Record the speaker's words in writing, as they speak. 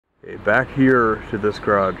Okay, back here to this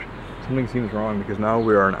garage, something seems wrong because now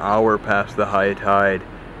we are an hour past the high tide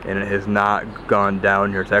and it has not gone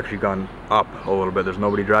down here. It's actually gone up a little bit. There's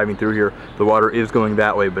nobody driving through here. The water is going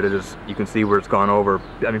that way, but it is, you can see where it's gone over.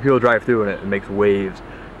 I mean, people drive through and it makes waves,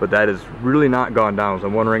 but that has really not gone down. So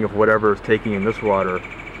I'm wondering if whatever is taking in this water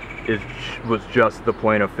was just the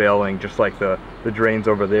point of failing, just like the drains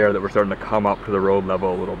over there that were starting to come up to the road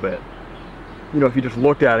level a little bit. You know, if you just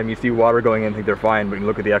looked at them, you see water going in and think they're fine, but you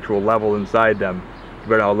look at the actual level inside them,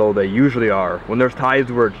 compared to how low they usually are. When there's tides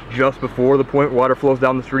where it's just before the point water flows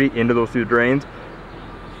down the street into those two drains,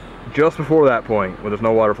 just before that point, when there's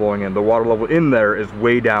no water flowing in, the water level in there is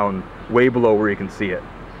way down, way below where you can see it.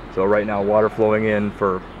 So right now, water flowing in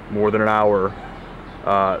for more than an hour,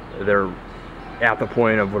 they're at the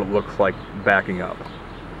point of what it looks like backing up.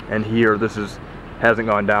 And here, hasn't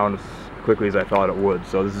gone down as quickly as I thought it would.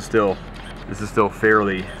 So this is still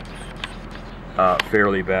fairly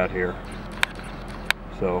bad here.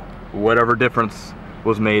 So whatever difference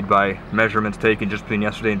was made by measurements taken just between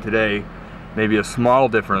yesterday and today, maybe a small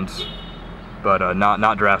difference, but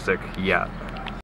not drastic yet.